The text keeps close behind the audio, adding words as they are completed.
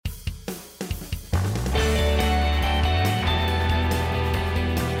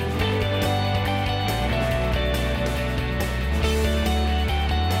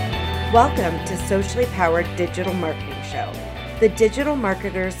Welcome to Socially Powered Digital Marketing Show, the digital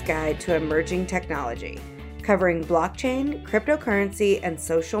marketer's guide to emerging technology, covering blockchain, cryptocurrency, and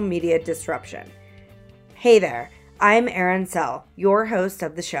social media disruption. Hey there, I'm Erin Sell, your host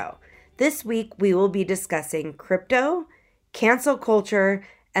of the show. This week, we will be discussing crypto, cancel culture,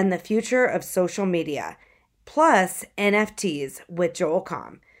 and the future of social media, plus NFTs with Joel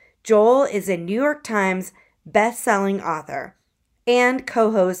Comm. Joel is a New York Times best-selling author and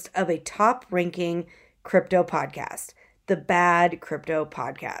co-host of a top-ranking crypto podcast, the Bad Crypto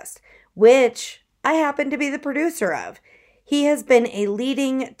Podcast, which I happen to be the producer of. He has been a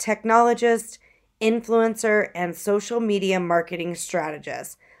leading technologist, influencer, and social media marketing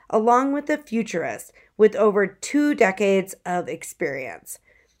strategist, along with a futurist with over 2 decades of experience.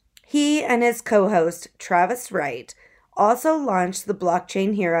 He and his co-host, Travis Wright, also launched the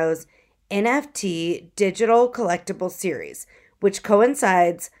Blockchain Heroes NFT digital collectible series, which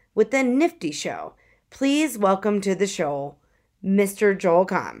coincides with the Nifty Show. Please welcome to the show, Mr. Joel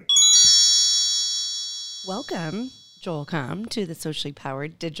Comm. Welcome, Joel Comm, to the Socially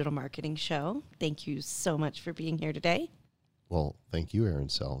Powered Digital Marketing Show. Thank you so much for being here today. Well, thank you, Erin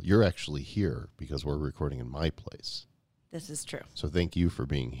Sell. You're actually here because we're recording in my place. This is true. So thank you for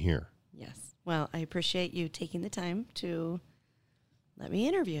being here. Yes. Well, I appreciate you taking the time to let me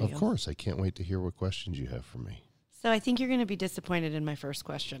interview you. Of course. I can't wait to hear what questions you have for me. So I think you're going to be disappointed in my first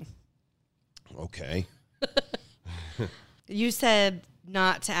question. Okay. You said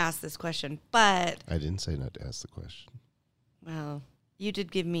not to ask this question, but... I didn't say not to ask the question. Well, you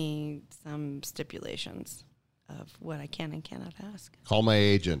did give me some stipulations of what I can and cannot ask. Call my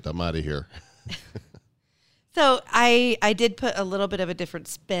agent. I'm out of here. So I did put a little bit of a different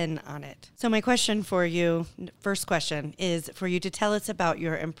spin on it. So my question for you, first question, is for you to tell us about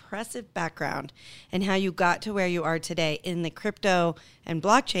your impressive background and how you got to where you are today in the crypto and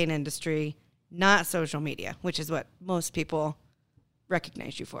blockchain industry, not social media, which is what most people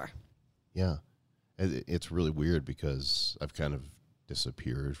recognize you for. Yeah. It's really weird because I've kind of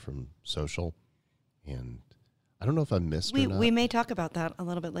disappeared from social, and I don't know if I missed or not. We may talk about that a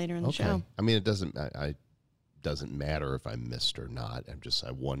little bit later in the show. I mean, it doesn't matter if I missed or not.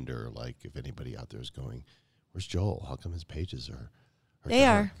 I wonder, like, if anybody out there is going, where's Joel? How come his pages are They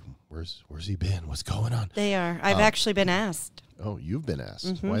dark? are. Where's he been? What's going on? They are. I've actually been asked. Oh, you've been asked.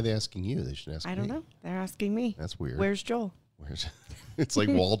 Mm-hmm. Why are they asking you? They should ask me. I don't know. They're asking me. That's weird. Where's Joel? It's like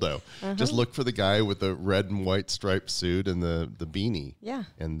Waldo. Just look for the guy with the red and white striped suit and the beanie. Yeah.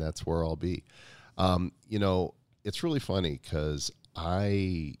 And that's where I'll be. It's really funny because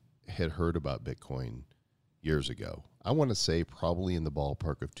I had heard about Bitcoin years ago. I want to say probably in the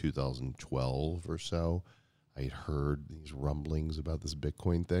ballpark of 2012 or so. I had heard these rumblings about this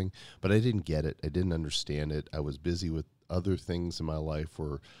Bitcoin thing, but I didn't get it. I didn't understand it. I was busy with other things in my life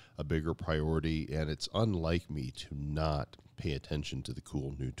were a bigger priority, and it's unlike me to not pay attention to the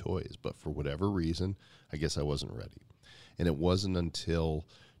cool new toys. But for whatever reason, I guess I wasn't ready. And it wasn't until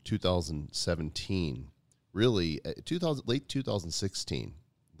 2017, really late 2016,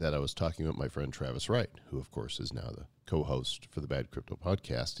 that I was talking with my friend Travis Wright, who, of course, is now the co-host for the Bad Crypto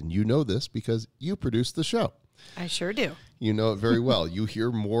Podcast. And you know this because you produce the show. I sure do. You know it very well. You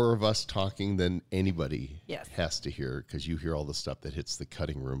hear more of us talking than anybody Yes. has to hear because you hear all the stuff that hits the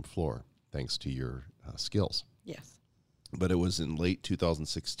cutting room floor, thanks to your skills. Yes. But it was in late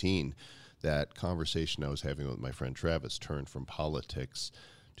 2016 that conversation I was having with my friend Travis turned from politics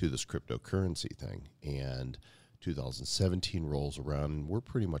to this cryptocurrency thing. And 2017 rolls around, and we're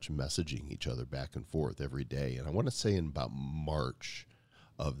pretty much messaging each other back and forth every day. And I want to say in about March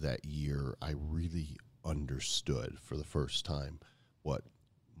of that year, I really understood for the first time what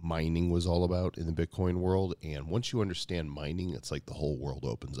mining was all about in the Bitcoin world. And once you understand mining, it's like the whole world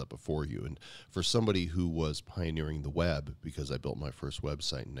opens up before you. And for somebody who was pioneering the web, because I built my first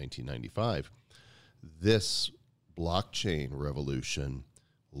website in 1995, this blockchain revolution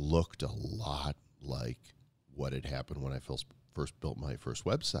looked a lot like what had happened when I first built my first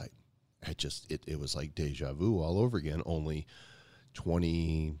website. It was like deja vu all over again, only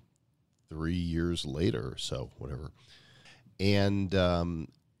 23 years later or so, whatever. And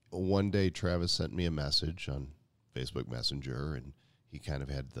one day Travis sent me a message on Facebook Messenger, and he kind of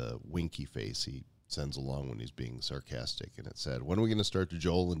had the winky face he sends along when he's being sarcastic. And it said, "When are we going to start the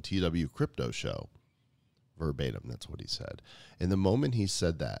Joel and TW Crypto Show?" Verbatim, that's what he said. And the moment he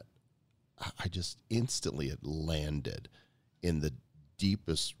said that, I just instantly, it landed in the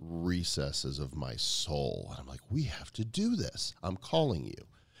deepest recesses of my soul. And I'm like, we have to do this. I'm calling you.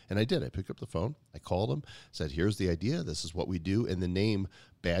 And I did. I picked up the phone. I called him, said, here's the idea. This is what we do. And the name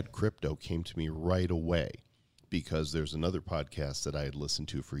Bad Crypto came to me right away. because there's another podcast that I had listened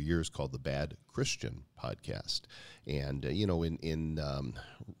to for years called the Bad Christian Podcast. And, in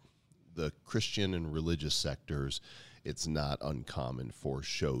the Christian and religious sectors, it's not uncommon for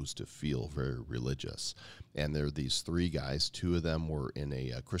shows to feel very religious. And there are these three guys. Two of them were in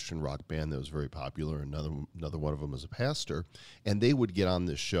a Christian rock band that was very popular. Another one of them was a pastor. And they would get on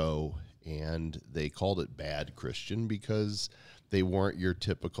this show, and they called it Bad Christian because they weren't your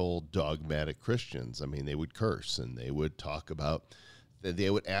typical dogmatic Christians. I mean, they would curse, and they would talk about, they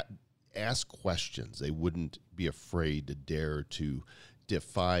would ask questions. They wouldn't be afraid to dare to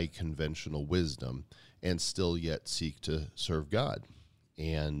defy conventional wisdom and still yet seek to serve God.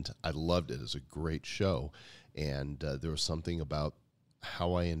 And I loved it. It was a great show. And there was something about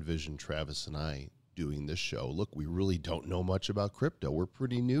how I envisioned Travis and I doing this show. Look, we really don't know much about crypto. We're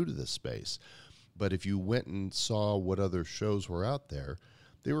pretty new to this space. But if you went and saw what other shows were out there,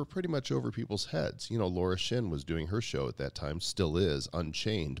 they were pretty much over people's heads. Laura Shin was doing her show at that time, still is,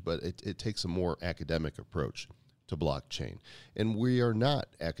 Unchained, but it takes a more academic approach to blockchain. And we are not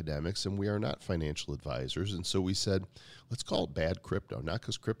academics, and we are not financial advisors. And so we said, let's call it Bad Crypto, not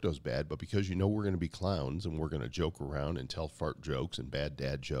because crypto's bad, but because we're going to be clowns, and we're going to joke around and tell fart jokes and bad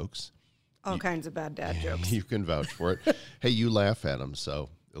dad jokes. All kinds of bad dad jokes. You can vouch for it. Hey, you laugh at them, so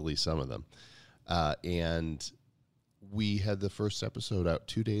at least some of them. And we had the first episode out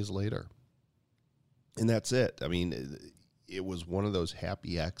 2 days later. And that's it. I mean, it was one of those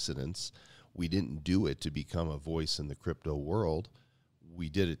happy accidents. We didn't do it to become a voice in the crypto world. We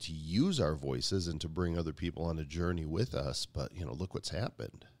did it to use our voices and to bring other people on a journey with us. But, look what's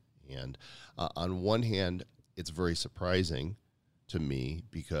happened. And on one hand, it's very surprising to me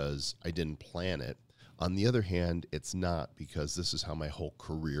because I didn't plan it. On the other hand, it's not, because this is how my whole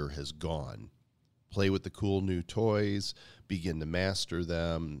career has gone. Play with the cool new toys, begin to master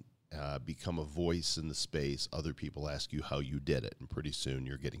them, become a voice in the space. Other people ask you how you did it, and pretty soon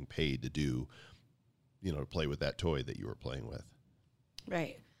you're getting paid to do, to play with that toy that you were playing with.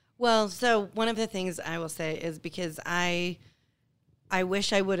 Right. Well, so one of the things I will say is, because I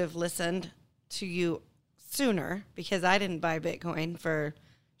wish I would have listened to you sooner, because I didn't buy Bitcoin for,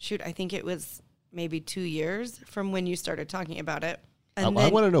 I think it was maybe 2 years from when you started talking about it. And I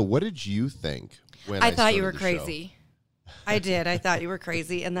want to know, what did you think when I thought you were started the crazy. I did. I thought you were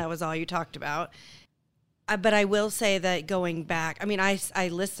crazy, and that was all you talked about. But I will say that going back, I mean, I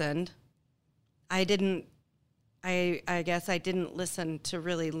listened. I guess I didn't listen to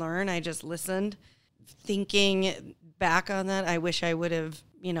really learn. I just listened. Thinking back on that, I wish I would have,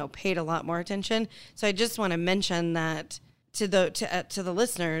 paid a lot more attention. So I just want to mention that to the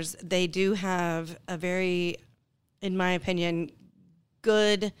listeners, they do have a very, in my opinion,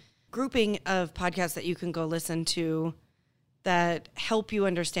 good grouping of podcasts that you can go listen to that help you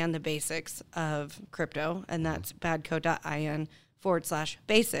understand the basics of crypto, and that's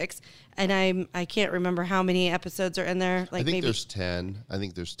badco.in/basics. And I can't remember how many episodes are in there. I think there's 10. I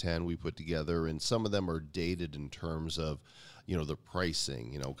think there's 10 we put together, and some of them are dated in terms of, the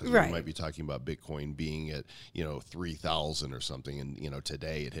pricing, because right. We might be talking about Bitcoin being at, 3,000 or something, and,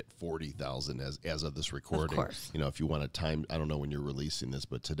 today it hit 40,000 as of this recording. Of course. If you want to time, I don't know when you're releasing this,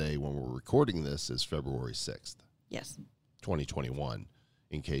 but today when we're recording this is February 6th. Yes. 2021,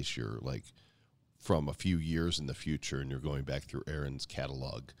 in case you're like from a few years in the future and you're going back through Aaron's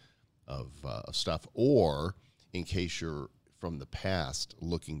catalog of stuff, or in case you're from the past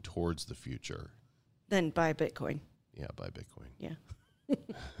looking towards the future. Then buy Bitcoin. Yeah, buy Bitcoin. Yeah.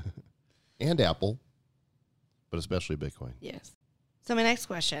 And Apple, but especially Bitcoin. Yes. So my next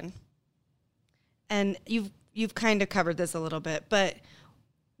question, and you've kind of covered this a little bit, but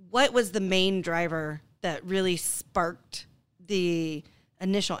what was the main driver that really sparked the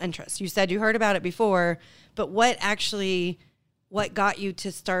initial interest? You said you heard about it before, but what got you to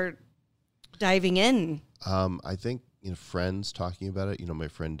start diving in? I think, friends talking about it. My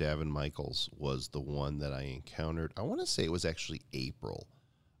friend Davin Michaels was the one that I encountered. I want to say it was actually April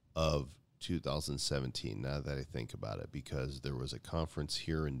of 2017, now that I think about it, because there was a conference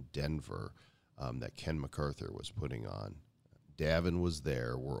here in Denver that Ken MacArthur was putting on. Davin was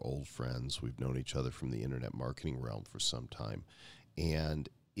there. We're old friends. We've known each other from the internet marketing realm for some time. And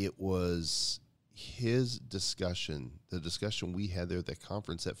it was his discussion, the discussion we had there at that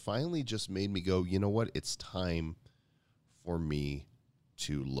conference, that finally just made me go, you know what? It's time for me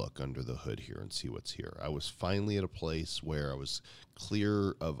to look under the hood here and see what's here. I was finally at a place where I was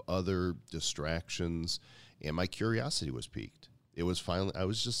clear of other distractions, and my curiosity was piqued. It was finally, I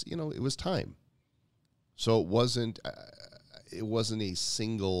was just, it was time. So it wasn't a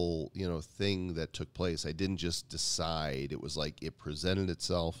single, thing that took place. I didn't just decide. It was like it presented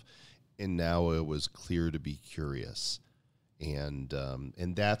itself, and now it was clear to be curious. And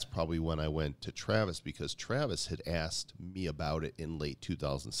that's probably when I went to Travis, because Travis had asked me about it in late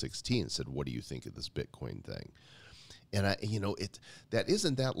 2016. Said, "What do you think of this Bitcoin thing?" And that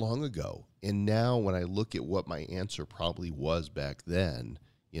isn't that long ago. And now when I look at what my answer probably was back then,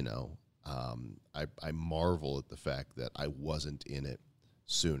 I marvel at the fact that I wasn't in it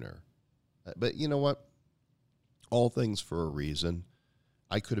sooner. But you know what? All things for a reason.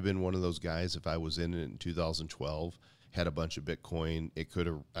 I could have been one of those guys if I was in it in 2012. Had a bunch of Bitcoin, it could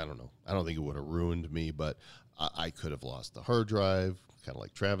have, I don't know. I don't think it would have ruined me, but I could have lost the hard drive, kind of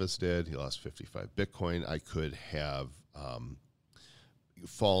like Travis did. He lost 55 Bitcoin. I could have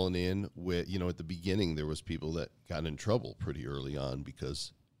fallen in with, at the beginning, there was people that got in trouble pretty early on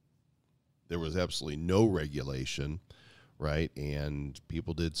because there was absolutely no regulation, right? And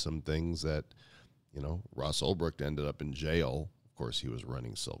people did some things that, Ross Ulbricht ended up in jail. Of course, he was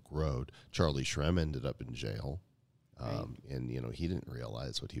running Silk Road. Charlie Shrem ended up in jail. Right. And, he didn't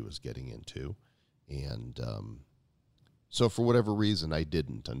realize what he was getting into. And so for whatever reason, I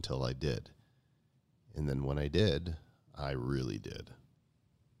didn't until I did. And then when I did, I really did.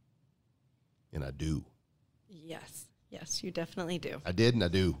 And I do. Yes. Yes, you definitely do. I did and I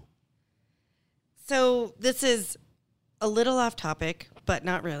do. So this is a little off topic, but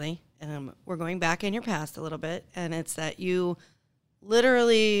not really. We're going back in your past a little bit. And it's that you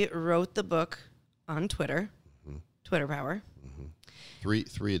literally wrote the book on Twitter. Twitter Power. Mm-hmm.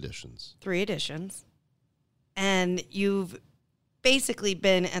 Three editions. 3 editions. And you've basically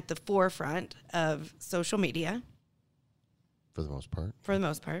been at the forefront of social media. For the most part. For the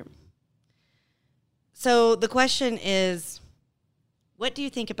most part. So the question is, what do you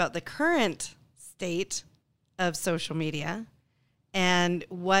think about the current state of social media? And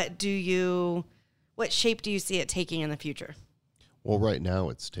what shape do you see it taking in the future? Well, right now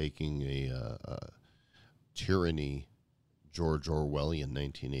it's taking a tyranny, George Orwellian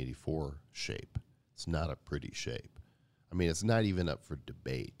 1984 shape. It's not a pretty shape. I mean, it's not even up for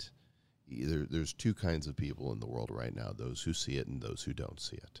debate. There's two kinds of people in the world right now, those who see it and those who don't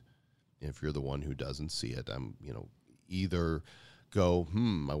see it. And if you're the one who doesn't see it, either go,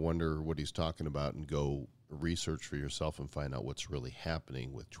 I wonder what he's talking about, and go research for yourself and find out what's really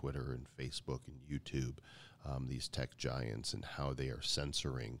happening with Twitter and Facebook and YouTube, these tech giants, and how they are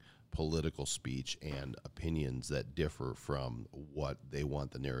censoring political speech and opinions that differ from what they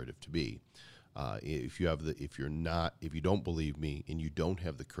want the narrative to be. If you don't believe me and you don't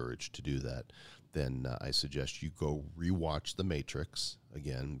have the courage to do that, then I suggest you go rewatch The Matrix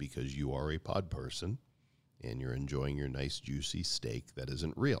again, because you are a pod person and you're enjoying your nice juicy steak that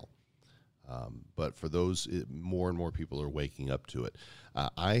isn't real. But for those, more and more people are waking up to it.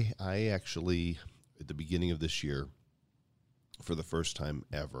 I actually, at the beginning of this year, for the first time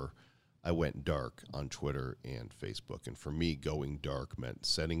ever, I went dark on Twitter and Facebook. And for me, going dark meant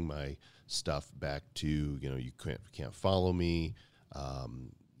setting my stuff back to, you can't follow me,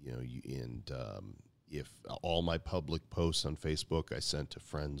 if all my public posts on Facebook I sent to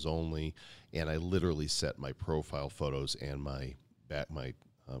friends only, and I literally set my profile photos and my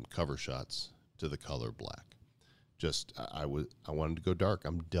cover shots to the color black. I wanted to go dark.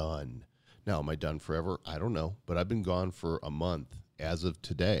 I'm done. Now, am I done forever? I don't know, but I've been gone for a month as of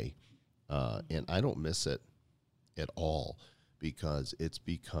today, and I don't miss it at all, because it's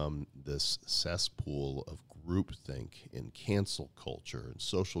become this cesspool of groupthink and cancel culture and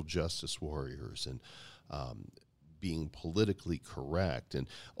social justice warriors and being politically correct, and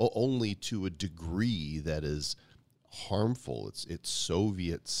only to a degree that is harmful. It's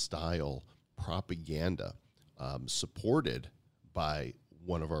Soviet-style propaganda supported by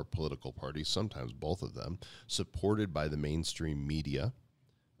one of our political parties, sometimes both of them, supported by the mainstream media,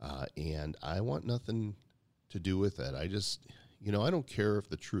 and I want nothing to do with that. I just, I don't care if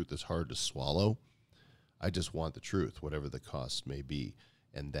the truth is hard to swallow. I just want the truth, whatever the cost may be,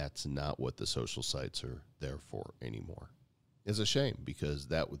 and that's not what the social sites are there for anymore. It's a shame, because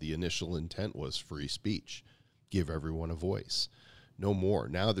the initial intent was free speech. Give everyone a voice. No more.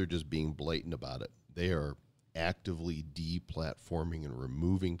 Now they're just being blatant about it. They are actively deplatforming and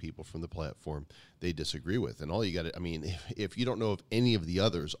removing people from the platform they disagree with. And all you got to, if you don't know of any of the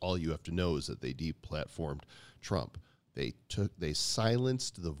others, all you have to know is that they deplatformed Trump. They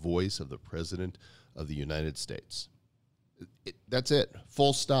silenced the voice of the President of the United States. That's it.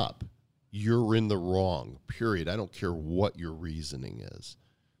 Full stop. You're in the wrong, period. I don't care what your reasoning is.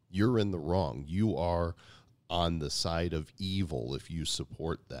 You're in the wrong. You are on the side of evil if you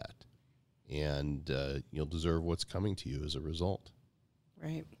support that. And you'll deserve what's coming to you as a result.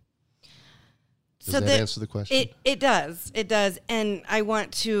 Right. Does that answer the question? It does. It does. And I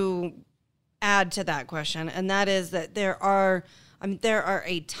want to add to that question, and that is that there are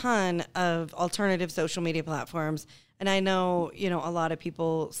a ton of alternative social media platforms, and I know, a lot of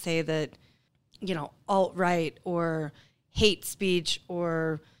people say that, alt-right or hate speech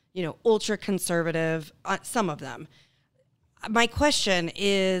or, ultra-conservative, some of them. My question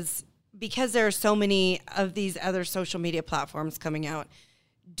is, because there are so many of these other social media platforms coming out,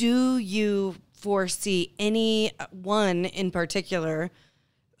 do you foresee any one in particular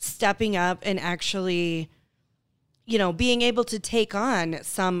stepping up and actually, being able to take on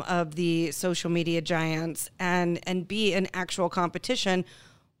some of the social media giants and be an actual competition?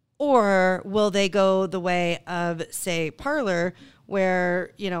 Or will they go the way of, say, Parler,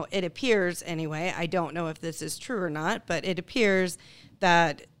 where, it appears anyway, I don't know if this is true or not, but it appears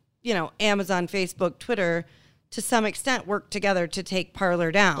that, Amazon, Facebook, Twitter, to some extent worked together to take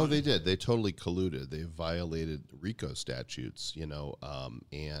Parler down. Oh, they did. They totally colluded. They violated RICO statutes,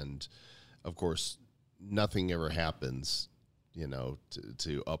 and of course, nothing ever happens,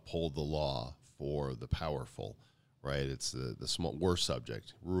 to uphold the law for the powerful, right? It's the small, worst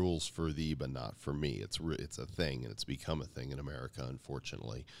subject. Rules for thee, but not for me. It's a thing, and it's become a thing in America,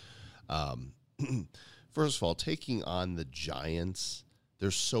 unfortunately. First of all, taking on the giants,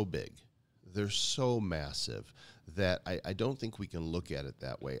 they're so big. They're so massive that I don't think we can look at it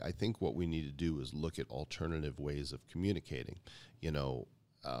that way. I think what we need to do is look at alternative ways of communicating.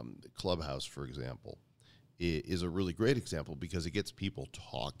 Clubhouse, for example, is a really great example because it gets people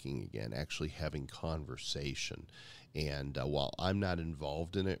talking again, actually having conversation. And while I'm not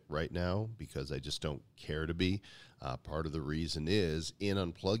involved in it right now because I just don't care to be, part of the reason is in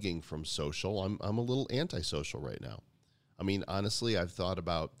unplugging from social, I'm a little antisocial right now. I mean, honestly, I've thought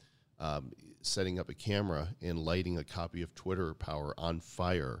about setting up a camera and lighting a copy of Twitter Power on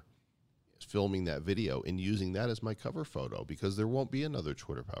fire, filming that video and using that as my cover photo because there won't be another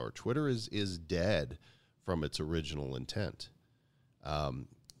Twitter Power. Twitter is dead from its original intent.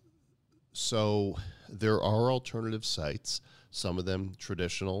 So there are alternative sites, some of them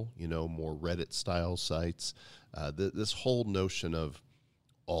traditional, more Reddit-style sites. This whole notion of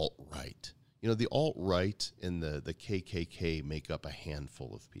alt-right. The alt-right and the KKK make up a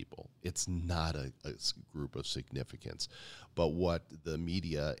handful of people. It's not a group of significance. But what the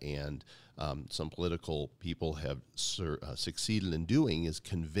media and some political people have succeeded in doing is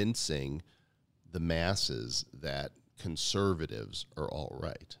convincing the masses that conservatives are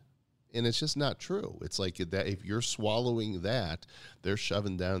alt-right. And it's just not true. It's like that if you're swallowing that, they're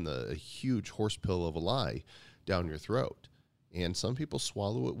shoving down a huge horse pill of a lie down your throat. And some people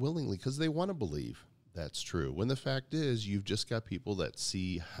swallow it willingly because they want to believe that's true. When the fact is, you've just got people that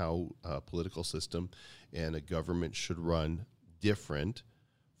see how a political system and a government should run different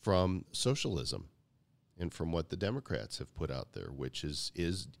from socialism and from what the Democrats have put out there, which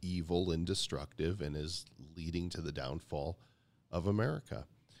is evil and destructive and is leading to the downfall of America.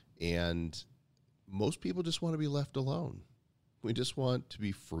 And most people just want to be left alone. We just want to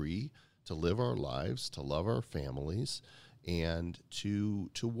be free to live our lives, to love our families, and to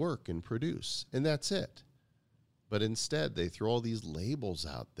work and produce. And that's it. But instead, they throw all these labels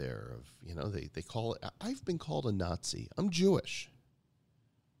out there of, they call it, I've been called a Nazi. I'm Jewish.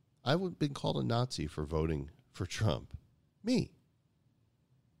 I've been called a Nazi for voting for Trump. Me.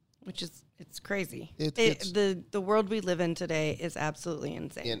 Which is, it's crazy. The world we live in today is absolutely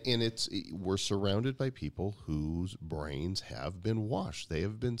insane. And we're surrounded by people whose brains have been washed. They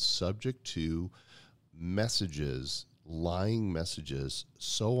have been subject to messages, lying messages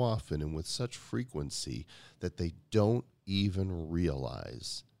so often and with such frequency that they don't even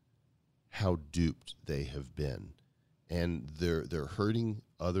realize how duped they have been. And they're hurting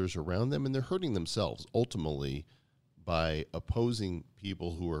others around them, and they're hurting themselves ultimately by opposing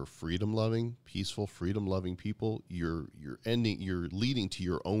people who are freedom-loving, peaceful, freedom-loving people. You're leading to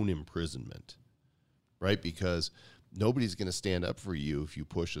your own imprisonment, right? Because nobody's going to stand up for you if you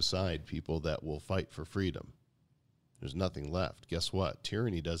push aside people that will fight for freedom. There's nothing left. Guess what?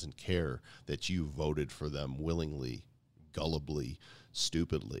 Tyranny doesn't care that you voted for them willingly, gullibly,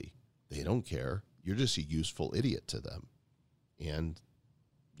 stupidly. They don't care. You're just a useful idiot to them. And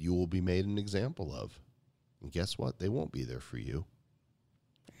you will be made an example of. And guess what? They won't be there for you.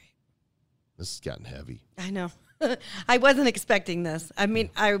 Right. This has gotten heavy. I know. I wasn't expecting this. I mean,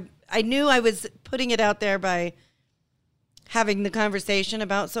 I knew I was putting it out there by having the conversation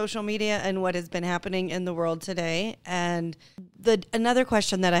about social media and what has been happening in the world today. And another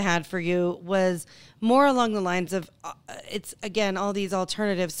question that I had for you was more along the lines of, it's again, all these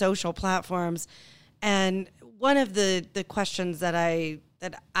alternative social platforms. And one of the questions that I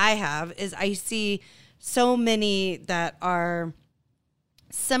have is I see so many that are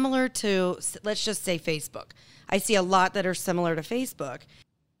similar to, let's just say Facebook. I see a lot that are similar to Facebook.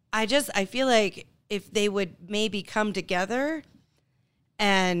 I feel like if they would maybe come together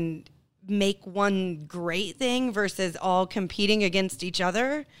and make one great thing versus all competing against each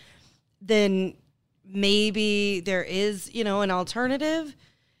other, then maybe there is, an alternative.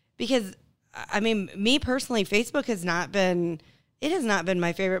 Because, I mean, me personally, Facebook has not been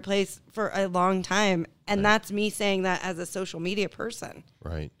my favorite place for a long time. And that's me saying that as a social media person.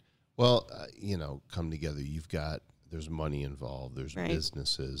 Right. Well, come together. There's money involved. There's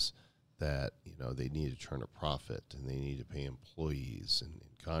businesses that, they need to turn a profit, and they need to pay employees and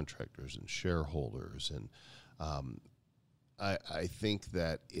contractors and shareholders. And I think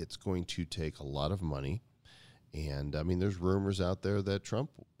that it's going to take a lot of money. And, I mean, there's rumors out there that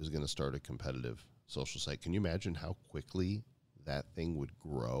Trump is going to start a competitive social site. Can you imagine how quickly that thing would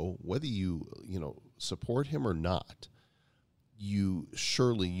grow? Whether you support him or not, you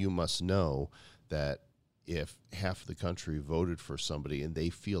must know that if half of the country voted for somebody and they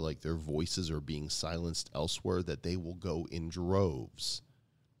feel like their voices are being silenced elsewhere, that they will go in droves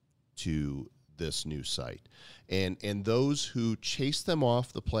to this new site. And those who chased them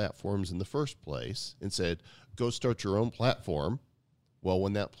off the platforms in the first place and said, go start your own platform, well,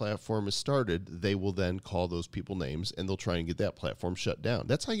 when that platform is started, they will then call those people names, and they'll try and get that platform shut down.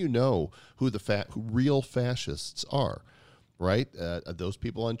 That's how you know who who real fascists are, right? Those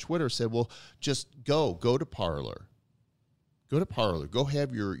people on Twitter said, well, just go to Parler. Go to Parler. Go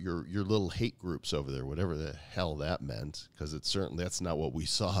have your little hate groups over there, whatever the hell that meant, because that's not what we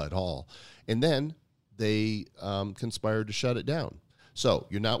saw at all. And then they conspired to shut it down. So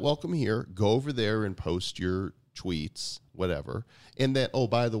you're not welcome here. Go over there and post your tweets, whatever. And then, oh,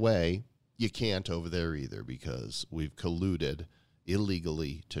 by the way, you can't over there either because we've colluded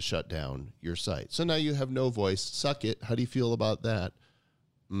illegally to shut down your site. So now you have no voice. Suck it. How do you feel about that?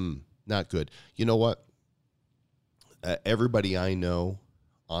 Not good. You know what? Everybody I know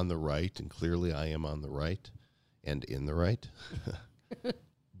on the right, and clearly I am on the right and in the right,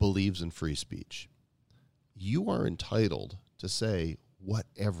 believes in free speech. You are entitled to say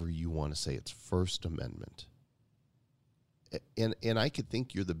whatever you want to say. It's First Amendment. And I could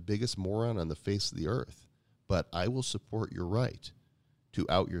think you're the biggest moron on the face of the earth, but I will support your right to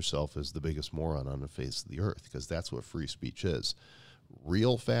out yourself as the biggest moron on the face of the earth, because that's what free speech is.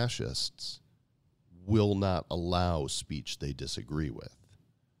 Real fascists will not allow speech they disagree with.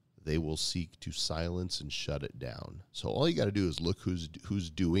 They will seek to silence and shut it down. So all you got to do is look who's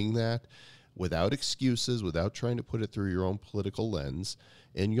doing that without excuses, without trying to put it through your own political lens,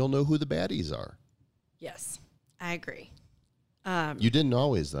 and you'll know who the baddies are. Yes, I agree. You didn't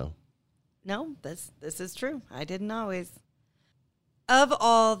always, though. No, this is true. I didn't always. Of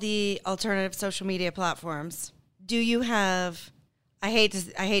all the alternative social media platforms, do you have, I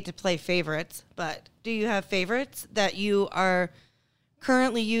hate to play favorites, but do you have favorites that you are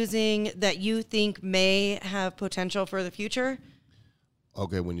currently using that you think may have potential for the future?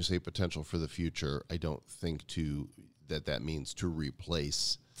 Okay, when you say potential for the future, I don't think that means to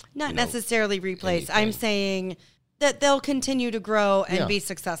replace. Not necessarily replace. Anything. I'm saying that they'll continue to grow and be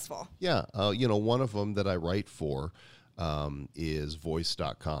successful. Yeah. One of them that I write for is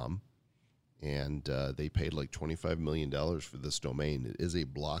voice.com. And they paid like $25 million for this domain. It is a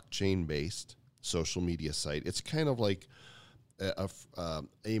blockchain-based social media site. It's kind of like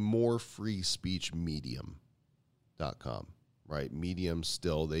a more free speech medium.com, right? Medium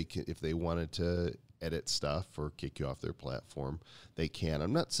still, they can, if they wanted to edit stuff or kick you off their platform, they can.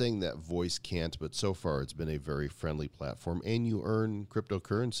 I'm not saying that Voice can't, but so far it's been a very friendly platform, and you earn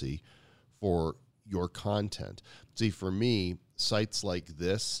cryptocurrency for your content. See, for me, sites like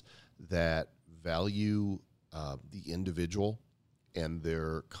this that value the individual and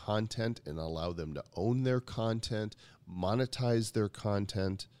their content and allow them to own their content, monetize their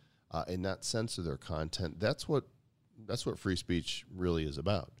content, and not censor their content, that's what free speech really is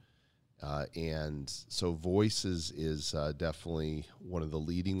about. And so Voice is definitely one of the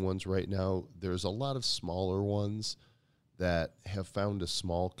leading ones right now. There's a lot of smaller ones that have found a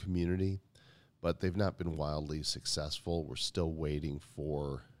small community, but they've not been wildly successful. We're still waiting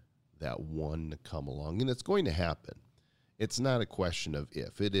for that one to come along, and it's going to happen. It's not a question of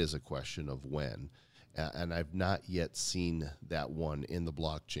if, it is a question of when. And I've not yet seen that one in the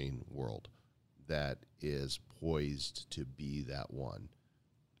blockchain world that is poised to be that one.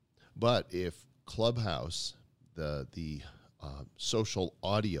 But if Clubhouse, the social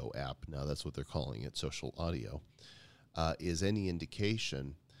audio app, now that's what they're calling it, social audio, is any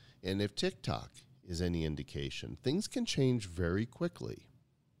indication, and if TikTok is any indication, things can change very quickly.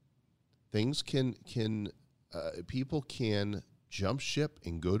 Things can people can jump ship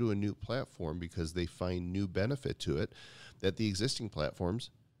and go to a new platform because they find new benefit to it that the existing platforms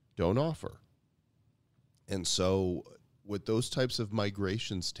don't offer. And so with those types of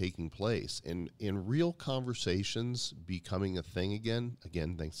migrations taking place and in real conversations becoming a thing again,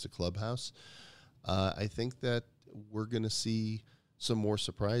 thanks to Clubhouse, I think that we're going to see some more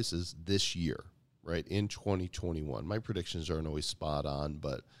surprises this year, right, in 2021. My predictions aren't always spot on,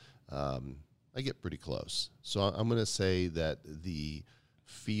 but I get pretty close. So I'm going to say that the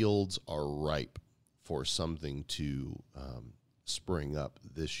fields are ripe for something to spring up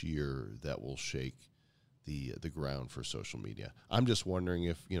this year that will shake the ground for social media. I'm just wondering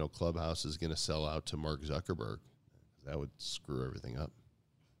if, Clubhouse is going to sell out to Mark Zuckerberg. That would screw everything up.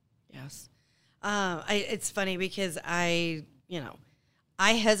 Yes. It's funny because I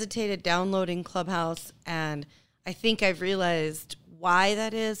hesitated downloading Clubhouse, and I think I've realized why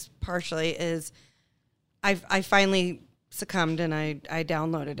that is. Partially is I finally succumbed and I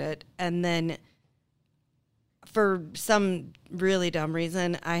downloaded it, and then for some really dumb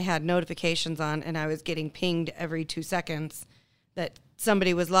reason, I had notifications on and I was getting pinged every 2 seconds that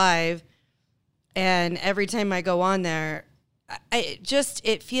somebody was live. And every time I go on there,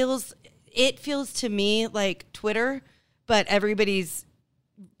 it feels to me like Twitter, but everybody's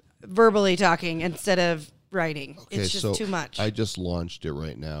verbally talking instead of writing. Okay, it's just too much. I just launched it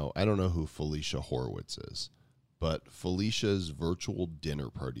right now. I don't know who Felicia Horowitz is, but Felicia's virtual dinner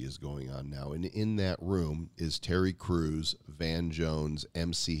party is going on now. And in that room is Terry Crews, Van Jones,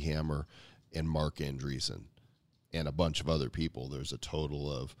 MC Hammer, and Mark Andreessen, and a bunch of other people. There's a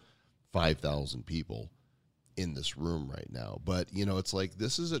total of 5,000 people in this room right now. But, it's like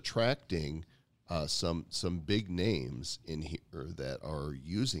this is attracting some big names in here that are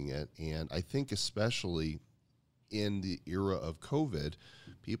using it. And I think especially in the era of COVID,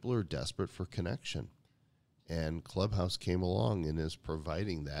 people are desperate for connection. And Clubhouse came along and is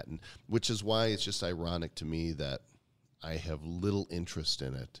providing that, and which is why it's just ironic to me that I have little interest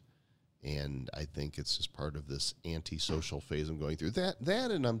in it. And I think it's just part of this antisocial phase I'm going through. That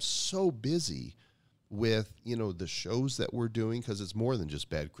and I'm so busy with, the shows that we're doing, because it's more than just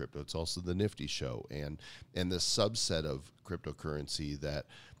Bad Crypto. It's also the Nifty Show and the subset of cryptocurrency that,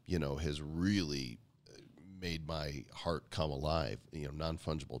 has really made my heart come alive.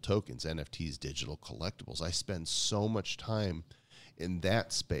 Non-fungible tokens, NFTs, digital collectibles. I spend so much time in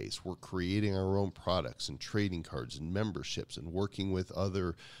that space. We're creating our own products and trading cards and memberships and working with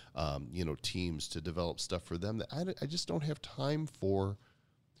other, teams to develop stuff for them that I just don't have time for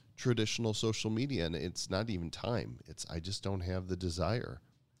traditional social media. And it's not even time. I just don't have the desire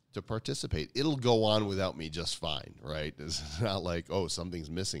to participate. It'll go on without me just fine, right? It's not like,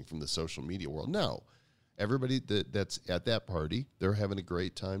 something's missing from the social media world. No. Everybody that's at that party, they're having a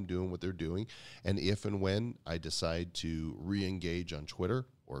great time doing what they're doing. And if and when I decide to re-engage on Twitter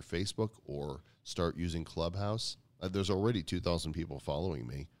or Facebook or start using Clubhouse, there's already 2,000 people following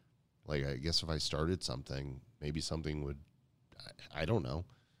me. Like, I guess if I started something, maybe something would, I don't know.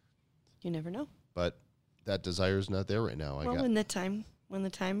 You never know. But that desire is not there right now. When the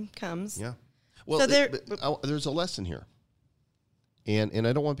time comes. Yeah. Well, so there's a lesson here. And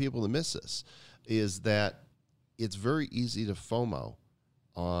I don't want people to miss this. Is that it's very easy to FOMO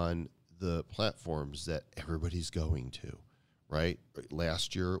on the platforms that everybody's going to, right?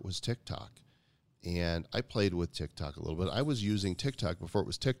 Last year it was TikTok. And I played with TikTok a little bit. I was using TikTok before it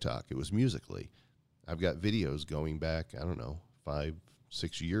was TikTok. It was Musical.ly. I've got videos going back, 5-6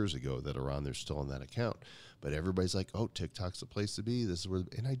 years ago that are on there still on that account. But everybody's like, TikTok's the place to be. This is where,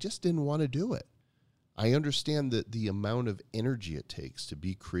 and I just didn't want to do it. I understand that the amount of energy it takes to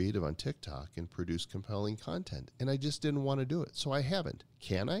be creative on TikTok and produce compelling content, and I just didn't want to do it. So I haven't.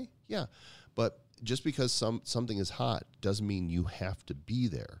 Can I? Yeah. But just because something is hot doesn't mean you have to be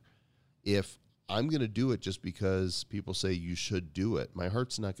there. If I'm going to do it just because people say you should do it, my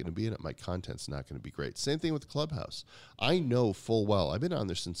heart's not going to be in it. My content's not going to be great. Same thing with Clubhouse. I know full well. I've been on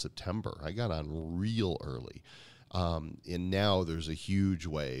there since September. I got on real early. And now there's a huge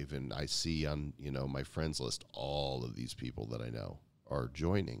wave, and I see on, my friends list, all of these people that I know are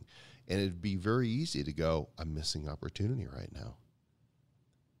joining. And it'd be very easy to go, I'm missing opportunity right now.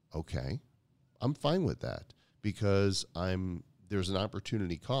 Okay. I'm fine with that because there's an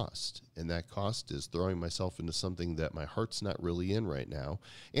opportunity cost, and that cost is throwing myself into something that my heart's not really in right now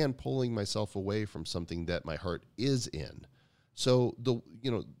and pulling myself away from something that my heart is in. So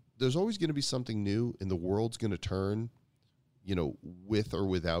there's always going to be something new, and the world's going to turn, with or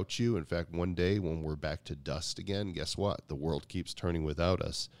without you. In fact, one day when we're back to dust again, guess what? The world keeps turning without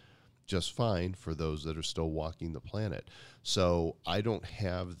us just fine for those that are still walking the planet. So I don't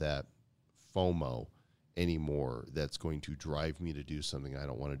have that FOMO anymore that's going to drive me to do something I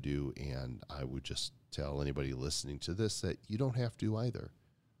don't want to do. And I would just tell anybody listening to this that you don't have to either.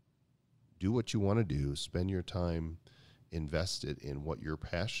 Do what you want to do. Spend your time invested in what you're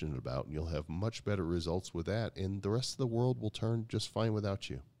passionate about, and you'll have much better results with that. And the rest of the world will turn just fine without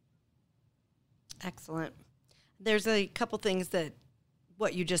you. Excellent. There's a couple things that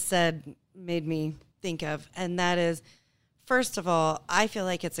what you just said made me think of, and that is, first of all, I feel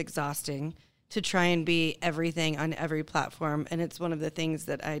like it's exhausting to try and be everything on every platform. And it's one of the things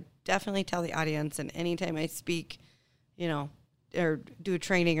that I definitely tell the audience. And anytime I speak, or do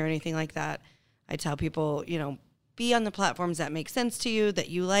training or anything like that, I tell people, be on the platforms that make sense to you, that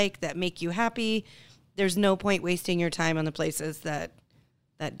you like, that make you happy. There's no point wasting your time on the places that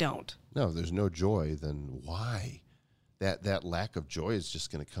don't. No, if there's no joy, then why? That lack of joy is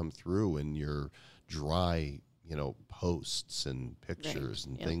just going to come through in your dry, posts and pictures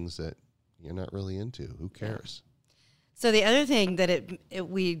and things that you're not really into. Who cares? So the other thing that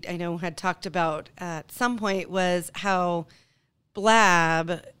I know had talked about at some point was how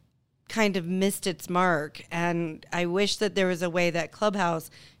Blab kind of missed its mark, and I wish that there was a way that Clubhouse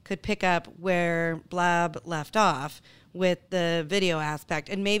could pick up where Blab left off with the video aspect,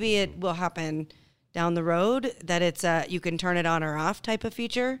 and maybe it will happen down the road that it's you can turn it on or off type of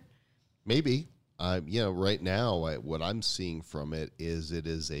feature. Maybe. Right now, what I'm seeing from it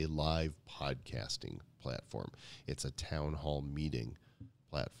is a live podcasting platform. It's a town hall meeting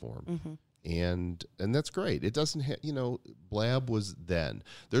platform. Mm-hmm. And that's great. It doesn't have, Blab was then.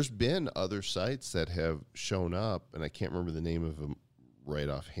 There's been other sites that have shown up, and I can't remember the name of them right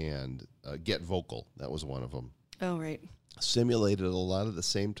offhand. Get Vocal, that was one of them. Oh, right. Simulated a lot of the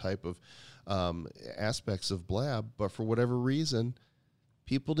same type of aspects of Blab, but for whatever reason,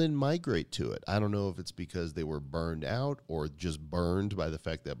 people didn't migrate to it. I don't know if it's because they were burned out or just burned by the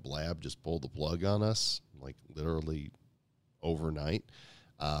fact that Blab just pulled the plug on us, like literally overnight.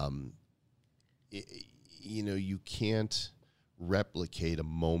 You can't replicate a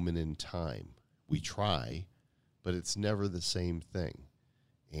moment in time. We try, but it's never the same thing.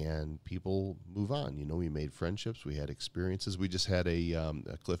 And people move on. We made friendships. We had experiences. We just had a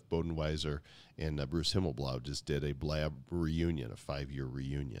Cliff Bodenweiser and Bruce Himmelblau just did a Blab reunion, a 5-year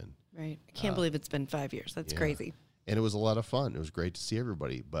reunion. Right. I can't believe it's been 5 years. That's crazy. And it was a lot of fun. It was great to see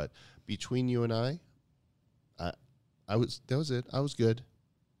everybody. But between you and that was it. I was good.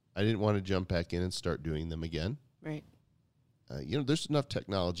 I didn't want to jump back in and start doing them again. Right. There's enough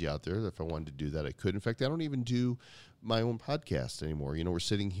technology out there that if I wanted to do that, I could. In fact, I don't even do my own podcast anymore. We're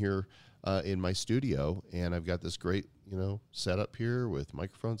sitting here in my studio, and I've got this great, setup here with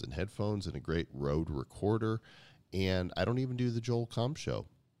microphones and headphones and a great Rode recorder. And I don't even do the Joel Comm Show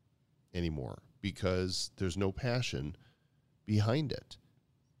anymore because there's no passion behind it.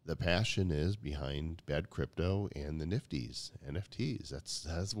 The passion is behind Bad Crypto and the NFTs.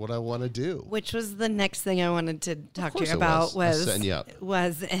 That's what I want to do. Which was the next thing I wanted to talk to you about was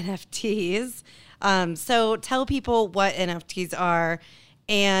NFTs. So tell people what NFTs are,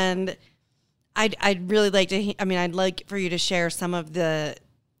 and I'd really like to. I'd like for you to share some of the,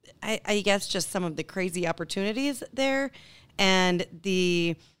 I guess, just some of the crazy opportunities there, and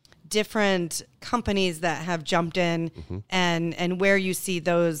the different companies that have jumped in, mm-hmm. and where you see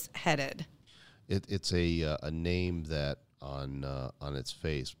those headed. It's a name that on its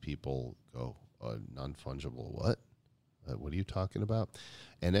face people go, non-fungible. What? What are you talking about?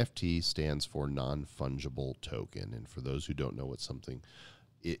 NFT stands for non-fungible token, and for those who don't know what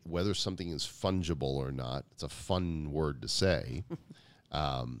whether something is fungible or not, it's a fun word to say.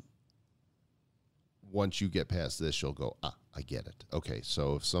 Once you get past this, you'll go, I get it. Okay,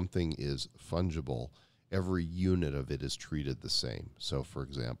 so if something is fungible, every unit of it is treated the same. So, for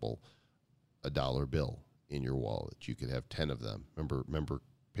example, a dollar bill in your wallet, you could have 10 of them. Remember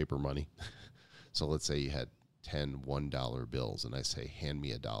paper money? So let's say you had 10 $1 bills, and I say, hand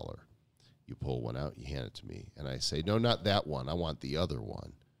me $1. You pull one out, you hand it to me, and I say, no, not that one. I want the other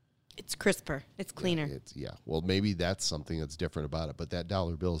one. It's crisper. It's cleaner. Well, maybe that's something that's different about it. But that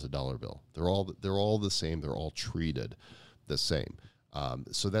dollar bill is a dollar bill. They're all the same. They're all treated the same.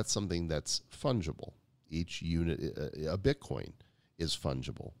 So that's something that's fungible. Each unit, a Bitcoin, is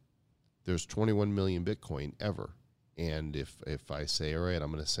fungible. There's 21 million Bitcoin ever. And if I say, all right,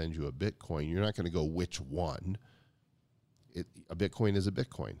 I'm going to send you a Bitcoin, you're not going to go, which one? A Bitcoin is a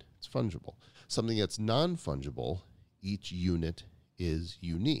Bitcoin. It's fungible. Something that's non-fungible, each unit is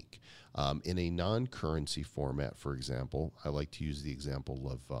unique. In a non-currency format, for example, I like to use the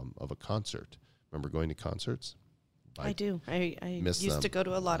example of a concert. Remember going to concerts? I do. I used to go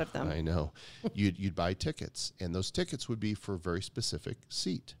to a lot of them. I know. You'd buy tickets, and those tickets would be for a very specific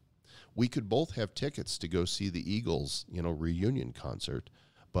seat. We could both have tickets to go see the Eagles, reunion concert,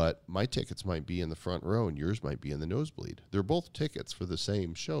 but my tickets might be in the front row and yours might be in the nosebleed. They're both tickets for the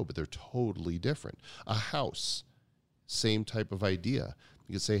same show, but they're totally different. A house, same type of idea.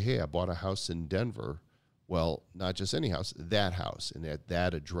 You could say, hey, I bought a house in Denver. Well, not just any house, that house and at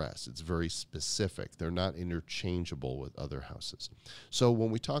that address. It's very specific. They're not interchangeable with other houses. So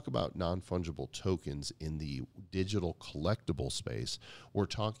when we talk about non-fungible tokens in the digital collectible space, we're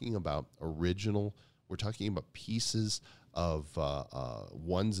talking about we're talking about pieces of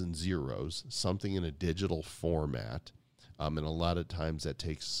ones and zeros, something in a digital format. And a lot of times that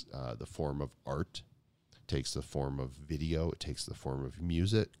takes the form of art, takes the form of video, it takes the form of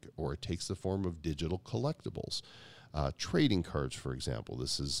music, or it takes the form of digital collectibles. Trading cards, for example,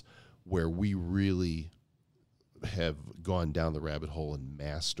 this is where we really have gone down the rabbit hole and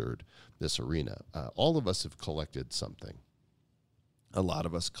mastered this arena. All of us have collected something. A lot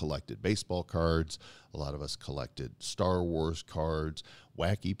of us collected baseball cards. A lot of us collected Star Wars cards,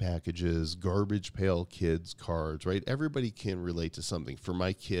 wacky packages, Garbage Pail Kids cards, right? Everybody can relate to something. For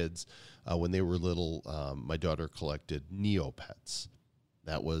my kids, when they were little, my daughter collected Neopets.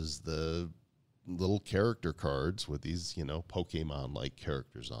 That was the little character cards with these, Pokemon-like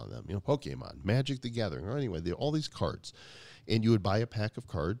characters on them. Pokemon, Magic the Gathering, or anyway, all these cards. And you would buy a pack of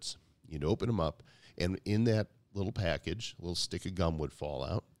cards, you'd open them up, and in that little package, a little stick of gum would fall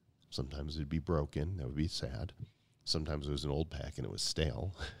out. Sometimes it'd be broken. That would be sad. Sometimes it was an old pack and it was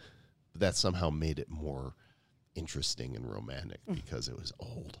stale. But that somehow made it more interesting and romantic because it was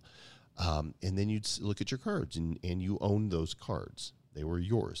old. And then you'd look at your cards and you owned those cards. They were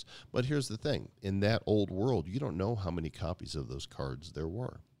yours. But here's the thing. In that old world, you don't know how many copies of those cards there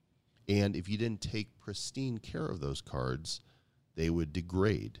were. And if you didn't take pristine care of those cards, they would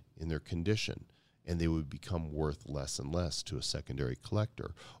degrade in their condition, and they would become worth less and less to a secondary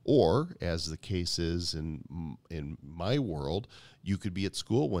collector. Or, as the case is in my world, you could be at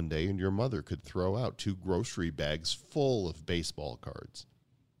school one day and your mother could throw out 2 grocery bags full of baseball cards,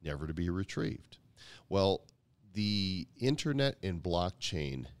 never to be retrieved. Well, the internet and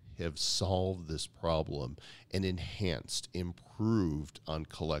blockchain have solved this problem and improved on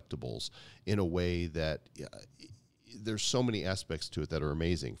collectibles in a way that there's so many aspects to it that are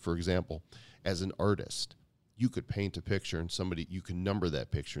amazing. For example, as an artist, you could paint a picture and you can number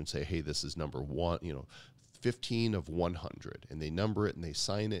that picture and say, hey, this is number 15 of 100. And they number it and they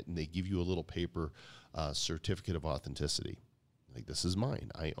sign it and they give you a little paper certificate of authenticity. Like, this is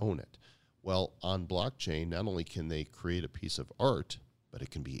mine. I own it. Well, on blockchain, not only can they create a piece of art, but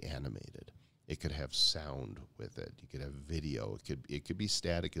it can be animated. It could have sound with it. You could have video. It could be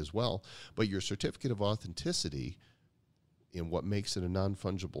static as well. But your certificate of authenticity, and what makes it a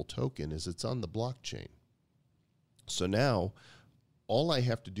non-fungible token, is it's on the blockchain. So now all I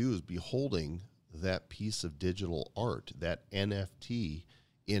have to do is be holding that piece of digital art, that NFT,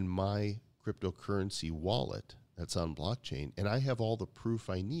 in my cryptocurrency wallet that's on blockchain, and I have all the proof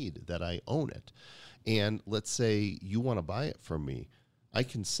I need that I own it. And let's say you want to buy it from me. I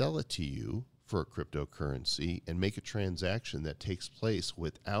can sell it to you for a cryptocurrency and make a transaction that takes place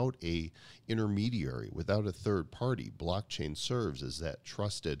without a intermediary, without a third party. Blockchain serves as that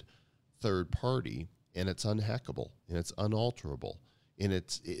trusted third party, and it's unhackable and it's unalterable. And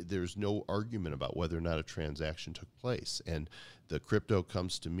there's no argument about whether or not a transaction took place. And the crypto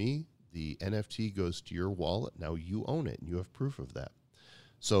comes to me, the NFT goes to your wallet. Now you own it and you have proof of that.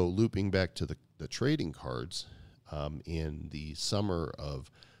 So looping back to the trading cards, in the summer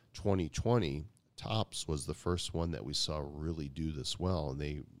of 2020, Topps was the first one that we saw really do this well, and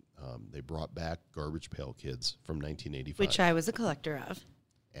they brought back Garbage Pail Kids from 1985, which I was a collector of.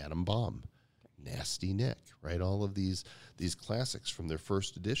 Atom Bomb, Nasty Nick, right? All of these classics from their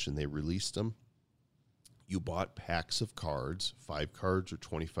first edition. They released them. You bought packs of cards, 5 cards or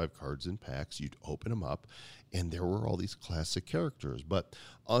 25 cards in packs. You'd open them up, and there were all these classic characters. But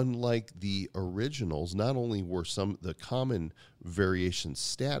unlike the originals, not only were the common variations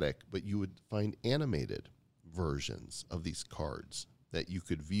static, but you would find animated versions of these cards that you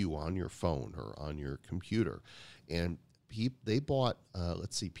could view on your phone or on your computer. And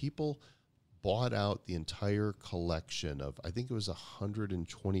people bought out the entire collection of, I think it was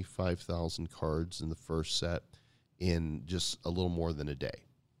 125,000 cards in the first set in just a little more than a day.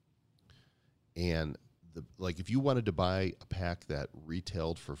 And if you wanted to buy a pack that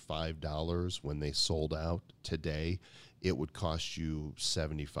retailed for $5 when they sold out today, it would cost you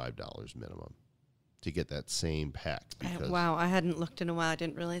 $75 minimum to get that same pack. Wow, I hadn't looked in a while. I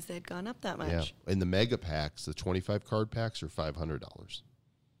didn't realize they'd gone up that much. Yeah, and the mega packs, the 25 card packs, are $500.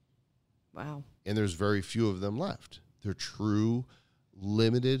 Wow. And there's very few of them left. They're true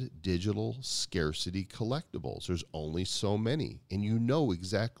limited digital scarcity collectibles. There's only so many, and you know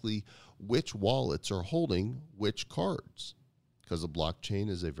exactly which wallets are holding which cards because the blockchain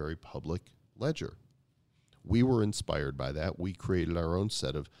is a very public ledger. We were inspired by that. We created our own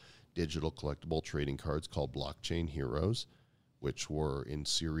set of digital collectible trading cards called Blockchain Heroes, which were in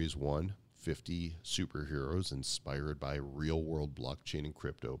Series 1, 50 superheroes inspired by real-world blockchain and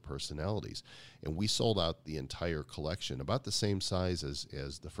crypto personalities. And we sold out the entire collection, about the same size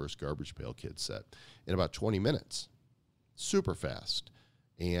as the first Garbage Pail Kids set, in about 20 minutes. Super fast.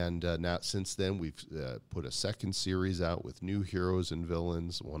 And now, since then, we've put a second series out with new heroes and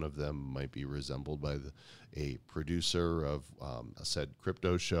villains. One of them might be resembled by a producer of a said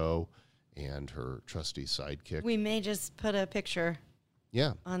crypto show and her trusty sidekick. We may just put a picture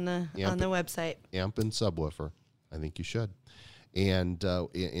on the website. Amp and subwoofer. I think you should. And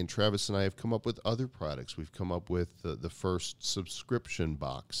Travis and I have come up with other products. We've come up with the first subscription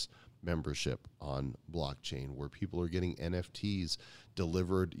box membership on blockchain where people are getting NFTs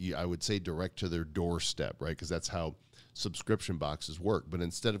delivered, I would say, direct to their doorstep, right? Because that's how subscription boxes work. But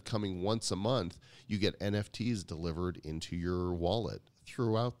instead of coming once a month, you get NFTs delivered into your wallet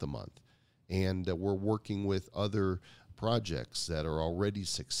throughout the month. And we're working with other projects that are already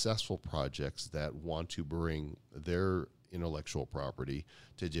successful projects that want to bring their intellectual property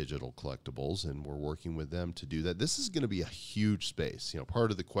to digital collectibles, and we're working with them to do that. This is going to be a huge space.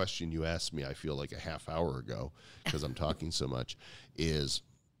 Part of the question you asked me, I feel like a half hour ago, because I'm talking so much, is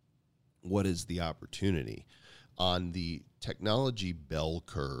what is the opportunity? On the technology bell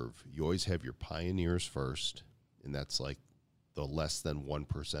curve, you always have your pioneers first, and that's like the less than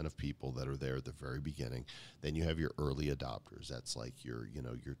 1% of people that are there at the very beginning. Then you have your early adopters. That's like your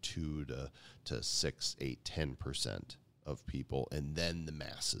 2 to 6, 8, 10% of people, and then the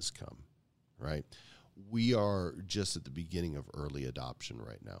masses come, right? We are just at the beginning of early adoption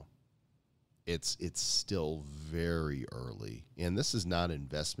right now. It's still very early, and this is not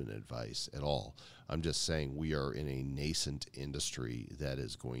investment advice at all. I'm just saying we are in a nascent industry that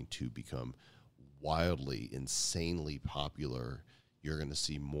is going to become wildly, insanely popular. You're going to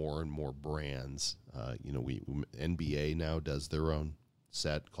see more and more brands. NBA now does their own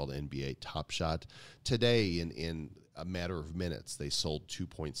set called NBA Top Shot. Today, in a matter of minutes, they sold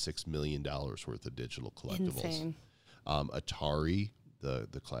 $2.6 million worth of digital collectibles. Insane. Atari,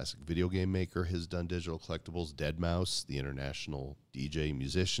 the classic video game maker, has done digital collectibles. Deadmau5, the international DJ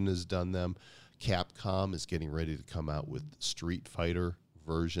musician, has done them. Capcom is getting ready to come out with Street Fighter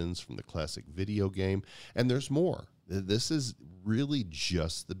versions from the classic video game. And there's more. This is really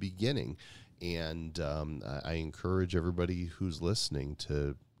just the beginning. And I encourage everybody who's listening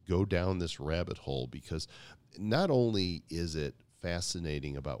to go down this rabbit hole, because not only is it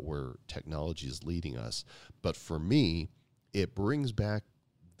fascinating about where technology is leading us, but for me, it brings back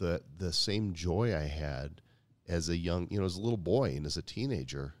the same joy I had as a as a little boy and as a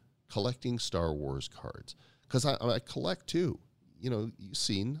teenager collecting Star Wars cards. Because I collect too. You've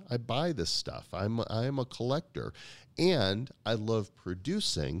seen, I buy this stuff. I am a collector, and I love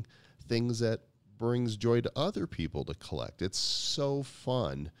producing things that brings joy to other people to collect. It's so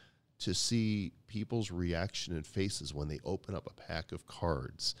fun to see people's reaction and faces when they open up a pack of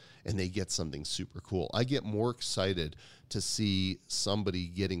cards and they get something super cool. I get more excited to see somebody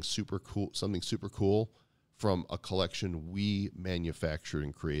getting something super cool from a collection we manufactured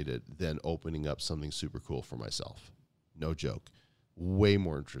and created than opening up something super cool for myself. No joke. Way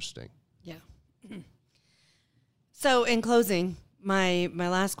more interesting. Yeah. So in closing, my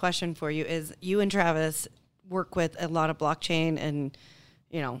last question for you is, you and Travis work with a lot of blockchain and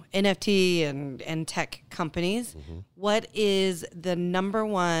NFT and tech companies. Mm-hmm. What is the number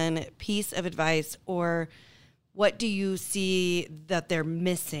one piece of advice, or what do you see that they're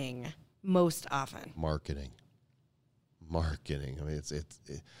missing most often? Marketing. I mean,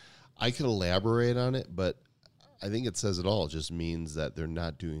 I could elaborate on it, but I think it says it all. It just means that they're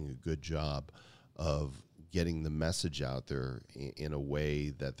not doing a good job of getting the message out there in a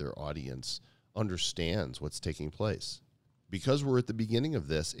way that their audience understands what's taking place. Because we're at the beginning of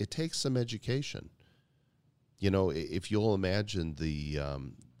this, it takes some education. If you'll imagine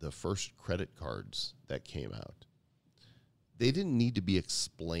the first credit cards that came out, they didn't need to be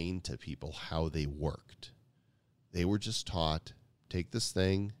explained to people how they worked. They were just taught, take this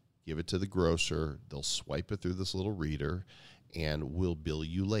thing, give it to the grocer, they'll swipe it through this little reader, and we'll bill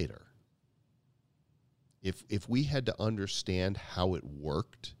you later. If we had to understand how it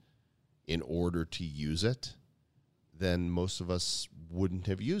worked in order to use it, then most of us wouldn't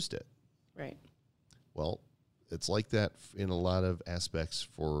have used it. Right. Well, it's like that in a lot of aspects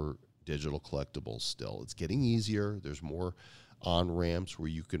for digital collectibles still. It's getting easier. There's more on-ramps where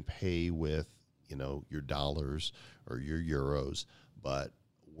you can pay with, your dollars or your euros, but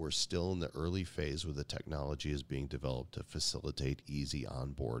we're still in the early phase where the technology is being developed to facilitate easy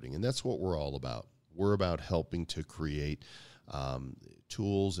onboarding. And that's what we're all about. We're about helping to create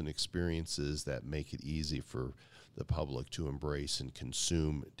tools and experiences that make it easy for the public to embrace and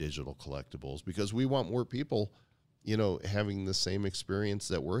consume digital collectibles, because we want more people, having the same experience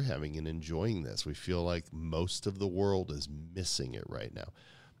that we're having and enjoying this. We feel like most of the world is missing it right now.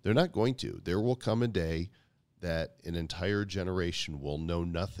 They're not going to. There will come a day that an entire generation will know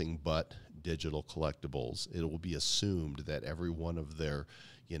nothing but digital collectibles. It will be assumed that every one of their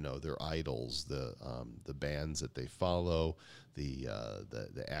idols, the bands that they follow, the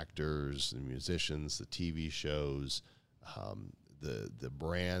actors, the musicians, the TV shows, the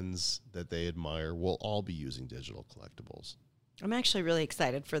brands that they admire will all be using digital collectibles. I'm actually really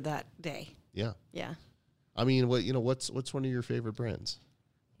excited for that day. Yeah. Yeah. I mean, what's one of your favorite brands?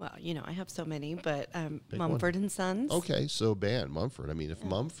 Well, I have so many, but Pick Mumford one. & Sons. Okay, so Mumford. I mean, if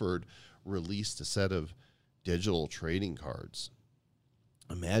Mumford released a set of digital trading cards,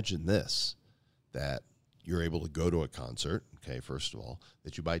 imagine this, that you're able to go to a concert, okay, first of all,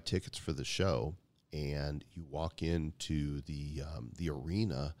 that you buy tickets for the show, and you walk into the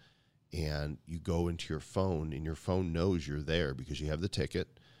arena, and you go into your phone, and your phone knows you're there because you have the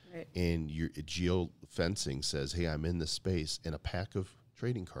ticket, right, and your geo-fencing says, hey, I'm in this space, and a pack of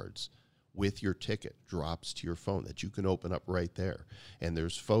trading cards with your ticket drops to your phone that you can open up right there. And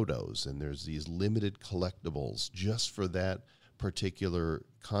there's photos, and there's these limited collectibles just for that particular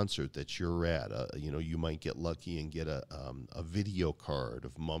concert that you're at. You might get lucky and get a video card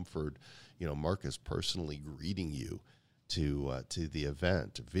of Mumford, Marcus personally greeting you to the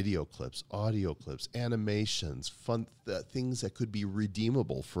event, video clips, audio clips, animations, fun things that could be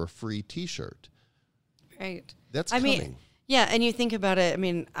redeemable for a free T-shirt. Right. That's coming. Yeah, and you think about it,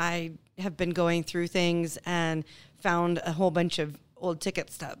 I have been going through things and found a whole bunch of old ticket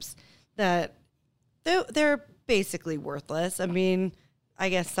stubs that they're basically worthless. I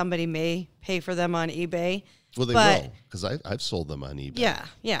guess somebody may pay for them on eBay. Well, they will, because I've sold them on eBay.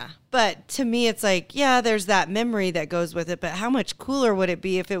 Yeah. But to me, it's like, there's that memory that goes with it, but how much cooler would it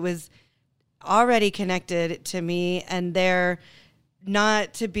be if it was already connected to me and they're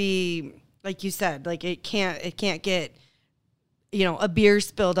not to be, like you said, like it can't get a beer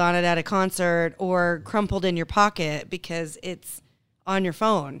spilled on it at a concert or crumpled in your pocket because it's on your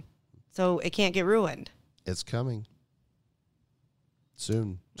phone. So it can't get ruined. It's coming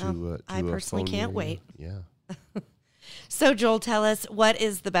soon. I personally can't wait. Yeah. So Joel, tell us, what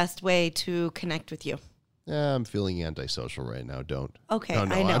is the best way to connect with you? I'm feeling antisocial right now. Don't. Okay, no,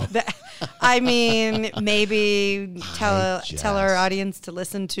 I know. Maybe tell our audience to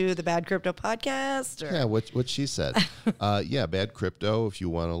listen to the Bad Crypto podcast. Or? Yeah, what she said. Bad Crypto, if you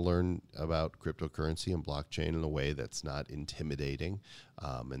want to learn about cryptocurrency and blockchain in a way that's not intimidating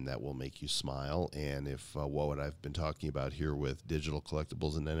and that will make you smile. And if what I've been talking about here with digital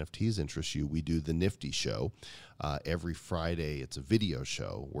collectibles and NFTs interests you, we do the Nifty Show. Every Friday, it's a video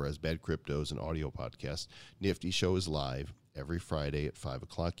show, whereas Bad Crypto is an audio podcast. Nifty Show is live every Friday at 5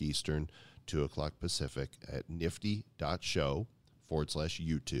 o'clock Eastern, 2 o'clock Pacific at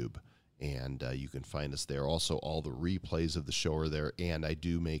nifty.show/YouTube. And you can find us there. Also, all the replays of the show are there. And I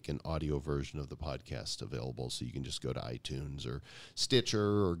do make an audio version of the podcast available. So you can just go to iTunes or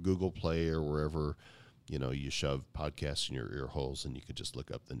Stitcher or Google Play or wherever, you shove podcasts in your ear holes, and you can just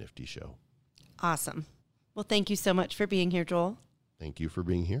look up the Nifty Show. Awesome. Well, thank you so much for being here, Joel. Thank you for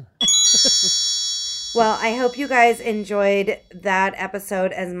being here. Well, I hope you guys enjoyed that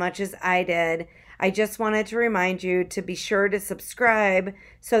episode as much as I did. I just wanted to remind you to be sure to subscribe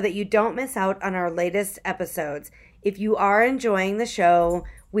so that you don't miss out on our latest episodes. If you are enjoying the show,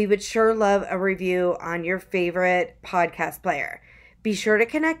 we would sure love a review on your favorite podcast player. Be sure to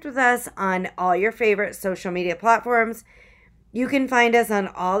connect with us on all your favorite social media platforms. You can find us on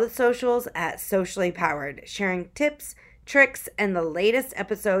all the socials at Socially Powered, sharing tips, tricks, and the latest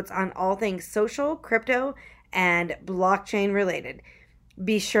episodes on all things social, crypto, and blockchain related.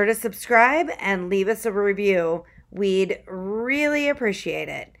 Be sure to subscribe and leave us a review. We'd really appreciate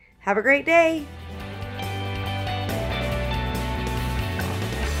it. Have a great day.